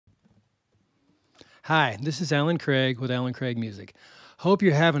Hi, this is Alan Craig with Alan Craig Music. Hope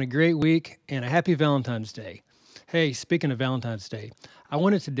you're having a great week and a happy Valentine's Day. Hey, speaking of Valentine's Day, I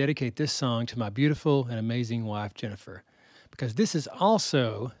wanted to dedicate this song to my beautiful and amazing wife, Jennifer, because this is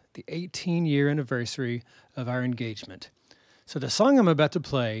also the 18-year anniversary of our engagement. So the song I'm about to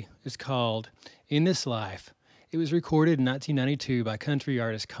play is called In This Life. It was recorded in 1992 by country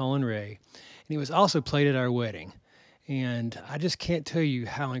artist Collin Raye, and it was also played at our wedding. And I just can't tell you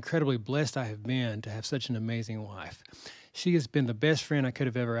how incredibly blessed I have been to have such an amazing wife. She has been the best friend I could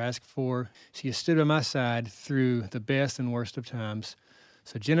have ever asked for. She has stood by my side through the best and worst of times.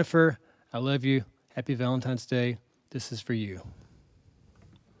 So Jennifer, I love you. Happy Valentine's Day. This is for you.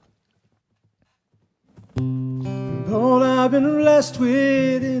 All I've been blessed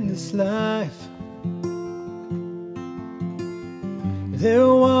with in this life, there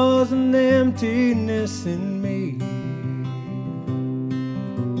was an emptiness in me.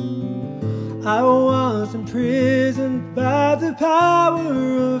 I was imprisoned by the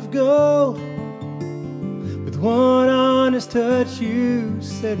power of gold. With one honest touch you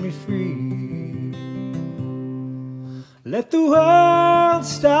set me free. Let the world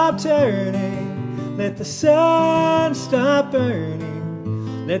stop turning, let the sun stop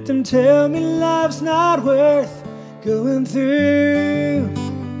burning. Let them tell me life's not worth going through.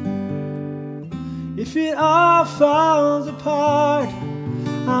 If it all falls apart,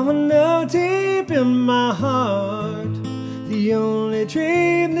 I'ma know deep in my heart the only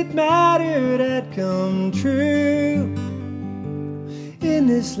dream that mattered had come true. In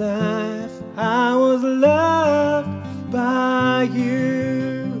this life I was loved by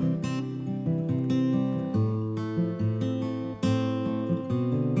you.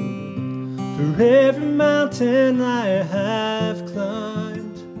 For every mountain I have climbed,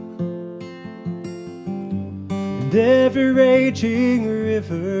 and every raging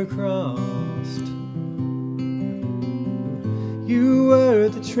river crossed, you were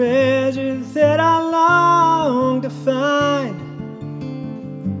the treasure that I longed to find.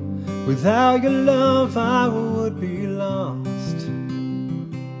 Without your love I would be lost.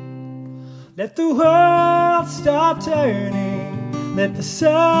 Let the world stop turning, let the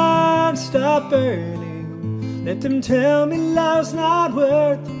sun stop burning. Let them tell me love's not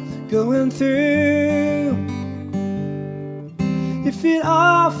worth going through. If it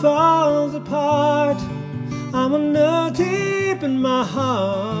all falls apart, I'ma know deep in my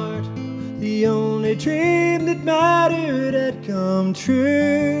heart the only dream that mattered had come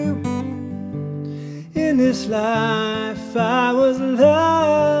true. In this life I was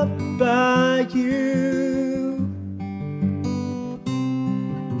loved by you.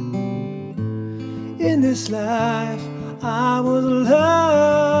 In this life I was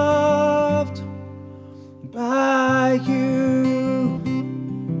loved by you.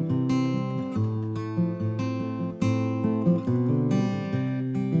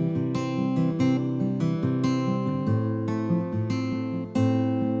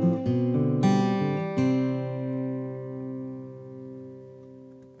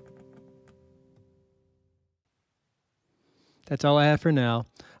 That's all I have for now.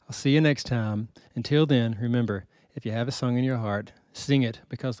 I'll see you next time. Until then, remember, if you have a song in your heart, sing it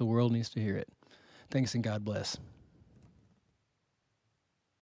because the world needs to hear it. Thanks and God bless.